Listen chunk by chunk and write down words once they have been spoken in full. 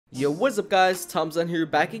Yo, what's up guys, Tom's here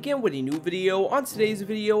back again with a new video. On today's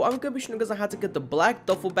video, I'm gonna be showing you guys how to get the black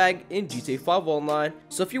duffel bag in GTA 5 Online.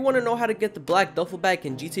 So if you want to know how to get the black duffel bag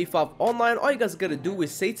in GTA 5 Online, all you guys gotta do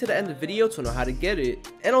is stay to the end of the video to know how to get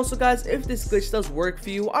it. And also guys, if this glitch does work for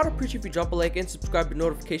you, I'd appreciate if you drop a like and subscribe with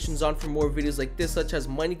notifications on for more videos like this, such as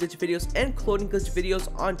money glitch videos and clothing glitch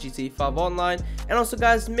videos on GTA 5 Online. And also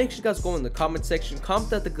guys, make sure you guys go in the comment section, comment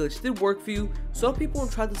that the glitch did work for you, so people will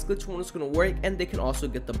try this glitch when it's gonna work, and they can also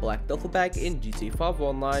get the black duffel bag in GTA 5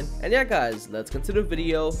 Online. And yeah guys, let's get to the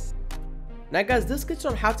video. Now guys, this glitch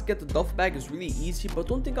on how to get the duffel bag is really easy, but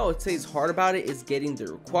one thing I would say is hard about it is getting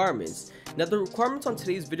the requirements. Now the requirements on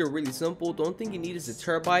today's video are really simple. The only thing you need is a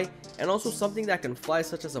terabyte and also something that can fly,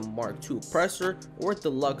 such as a Mark II presser or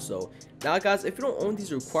Deluxo. Now guys, if you don't own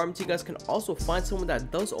these requirements, you guys can also find someone that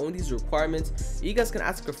does own these requirements. You guys can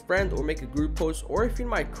ask a friend or make a group post, or if you're in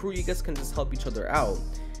my crew, you guys can just help each other out.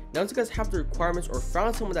 Now once you guys have the requirements or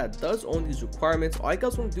found someone that does own these requirements, all you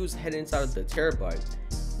guys want to do is head inside of the terabyte.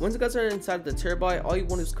 Once you guys are inside the terabyte, all you want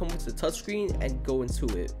to do is come to the touchscreen and go into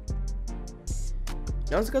it.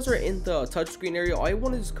 Now once you guys are in the touchscreen area, all you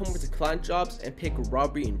want to do is come over to client jobs and pick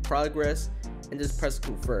robbery in progress and just press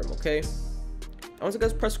confirm, okay? Now once you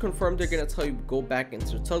guys press confirm, they're going to tell you to go back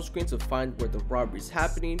into the touchscreen to find where the robbery is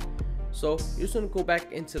happening. So you're just going to go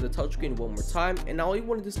back into the touchscreen one more time, and now all you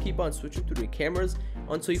want to just keep on switching through the cameras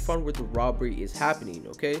until you find where the robbery is happening,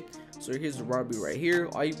 okay? So here's the robbery right here.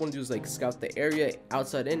 All you want to do is like scout the area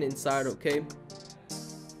outside and inside, okay?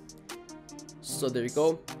 So there you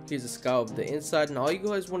go, here's a scout of the inside. And all you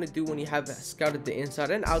guys want to do when you have scouted the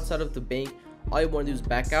inside and outside of the bank, all you want to do is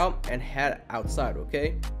back out and head outside,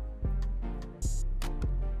 okay?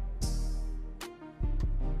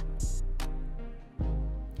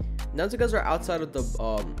 Now that you guys are outside of the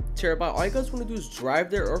terabyte, all you guys want to do is drive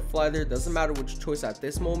there or fly there. Doesn't matter which choice at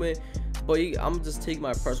this moment, but I'm gonna just take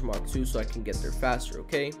my presser Mark II so I can get there faster,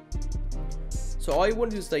 okay? So all you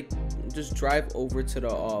want to do is like just drive over to the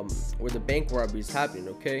where the bank robbery is happening,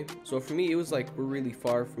 okay? So for me, it was like we're really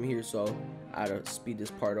far from here, so I had to speed this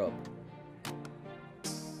part up.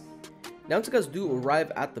 Now once you guys do arrive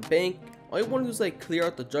at the bank, all you want to do is like clear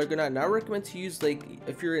out the juggernaut. And I recommend to use, like,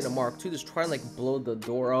 if you're in a Mark II, just try and like blow the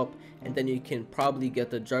door up, and then you can probably get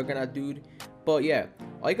the juggernaut dude. But yeah,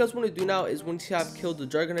 all you guys want to do now is once you have killed the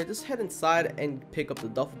juggernaut, just head inside and pick up the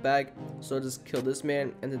duffel bag. So just kill this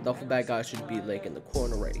man, and the duffel bag guy should be like in the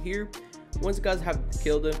corner right here. Once you guys have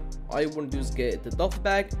killed him, all you want to do is get the duffel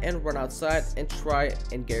bag and run outside and try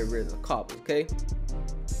and get rid of the cops, okay?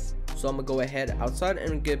 So I'm gonna go ahead outside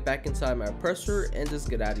and get back inside my presser and just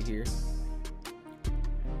get out of here.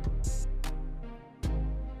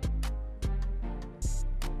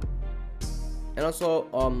 And also,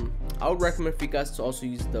 I would recommend for you guys to also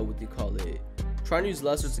use the, what do you call it, try and use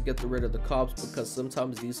lasers to get rid of the cops, because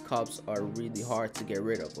sometimes these cops are really hard to get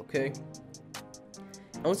rid of, okay?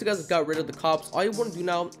 And once you guys got rid of the cops, all you want to do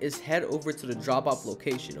now is head over to the drop off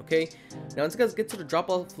location, okay? Now once you guys get to the drop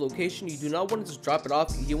off location, you do not want to just drop it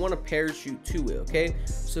off, you want to parachute to it, okay?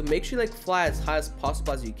 So make sure you like fly as high as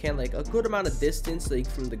possible as you can, like a good amount of distance, like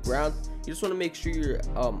from the ground. You just want to make sure you're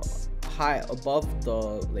high above the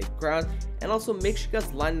like ground, and also make sure you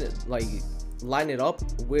guys line it up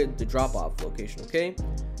with the drop off location, okay?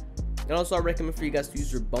 And also I recommend for you guys to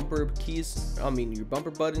use your bumper keys, your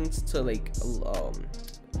bumper buttons, to like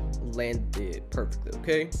land it perfectly,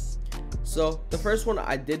 okay? So the first one,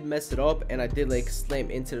 I did mess it up and I did like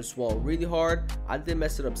slam into this wall really hard. I did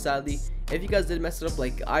mess it up sadly. If you guys did mess it up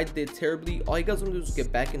like I did terribly, all you guys want to do is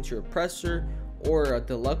get back into your presser or a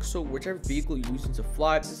Deluxo, whichever vehicle you're using to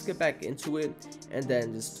fly. Just get back into it and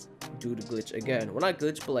then just do the glitch again. Well, not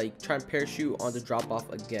glitch, but like try and parachute on the drop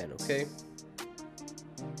off again, okay?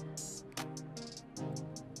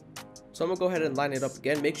 So I'm gonna go ahead and line it up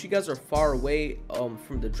again. Make sure you guys are far away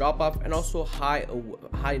from the drop off, and also high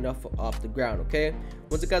enough off the ground, okay?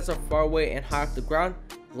 Once you guys are far away and high off the ground,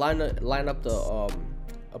 line up the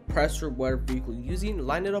presser, whatever vehicle you're using,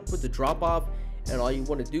 line it up with the drop off. And all you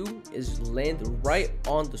want to do is land right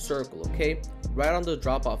on the circle, okay? Right on the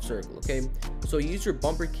drop off circle, okay? So use your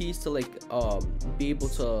bumper keys to like be able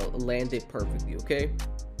to land it perfectly, okay?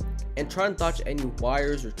 And try and dodge any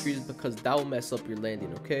wires or trees, because that will mess up your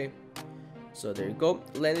landing, okay? So there you go,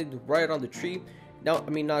 landed right on the tree. Now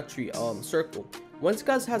not tree, circle. Once you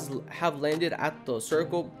guys have landed at the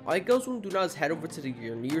circle, all you guys want to do now is head over to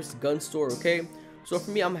your nearest gun store, okay? So for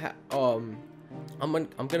me, I'm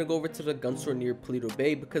gonna go over to the gun store near Paleto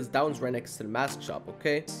Bay, because that one's right next to the mask shop,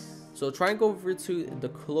 okay? So try and go over to the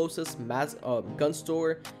closest gun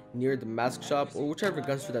store near the mask shop, or whichever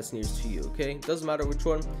gun store that's nearest to you, okay? Doesn't matter which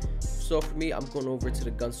one. So for me, I'm going over to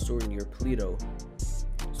the gun store near Paleto.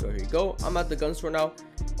 So here you go, I'm at the gun store now.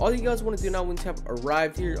 All you guys want to do now, once you have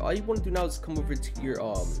arrived here, all you want to do now is come over to your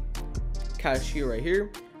cashier right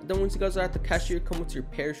here. And then once you guys are at the cashier, come with your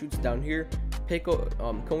parachutes down here, pick up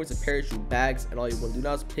come with the parachute bags, and all you want to do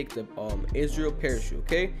now is pick the Israel parachute,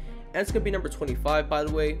 okay? And it's gonna be number 25, by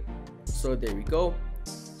the way. So there we go.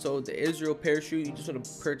 So the Israel parachute, you just want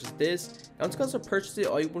to purchase this. And once you guys have purchased it,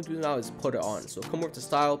 all you want to do now is put it on. So come over to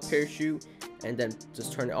style, parachute, and then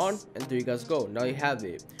just turn it on, and there you guys go. Now you have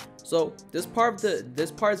it. So this part is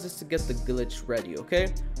just to get the glitch ready,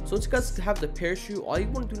 okay? So once you guys have the parachute, all you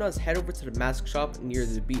want to do now is head over to the mask shop near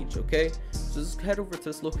the beach, okay? So just head over to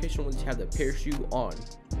this location once you have the parachute on.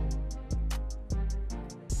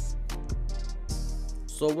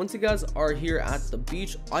 So once you guys are here at the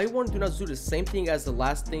beach, all you want to do now is do the same thing as the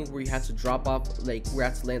last thing where you had to drop off, like where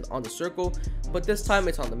you had to land on the circle, but this time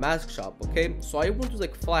it's on the mask shop, okay? So all you want to do is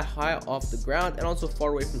like fly high off the ground and also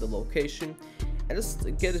far away from the location, and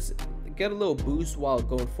just get a little boost while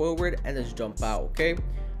going forward, and just jump out, okay?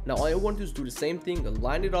 Now all you want to do is do the same thing,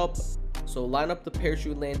 line it up. So line up the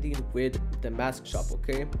parachute landing with the mask shop,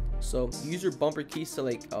 okay? So use your bumper keys to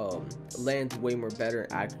like land way more better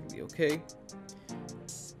and accurately, okay?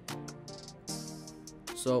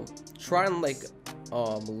 So try and like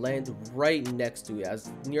land right next to it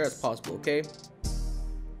as near as possible, okay?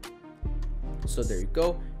 So there you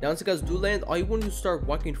go. Now once you guys do land, all you want to do is start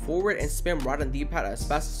walking forward and spam right on the D-pad as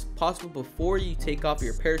fast as possible before you take off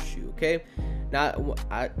your parachute, okay? Now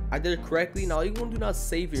I did it correctly. Now all you want to do now is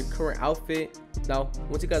save your current outfit. Now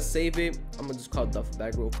once you guys save it, I'm gonna just call it duffel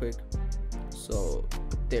bag real quick. So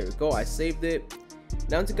there we go, I saved it.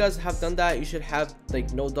 Now once you guys have done that, you should have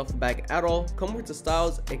like no duffel bag at all. Come over to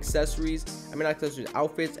styles, accessories,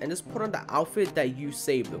 outfits, and just put on the outfit that you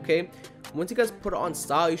saved, okay? Once you guys put it on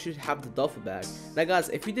style, you should have the duffel bag. Now guys,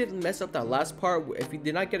 if you didn't mess up that last part, if you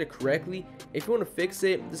did not get it correctly, if you want to fix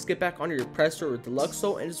it, just get back on your Presser or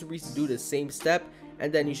Deluxo and just redo the same step,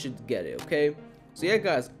 and then you should get it, okay? So yeah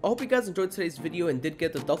guys, I hope you guys enjoyed today's video and did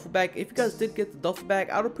get the duffel bag. If you guys did get the duffel bag,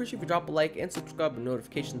 I would appreciate if you drop a like and subscribe with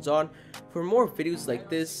notifications on for more videos like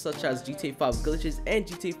this, such as GTA 5 glitches and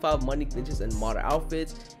GTA 5 money glitches and modded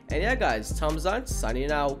outfits. And yeah guys, Tom's on,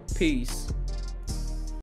 signing out, peace.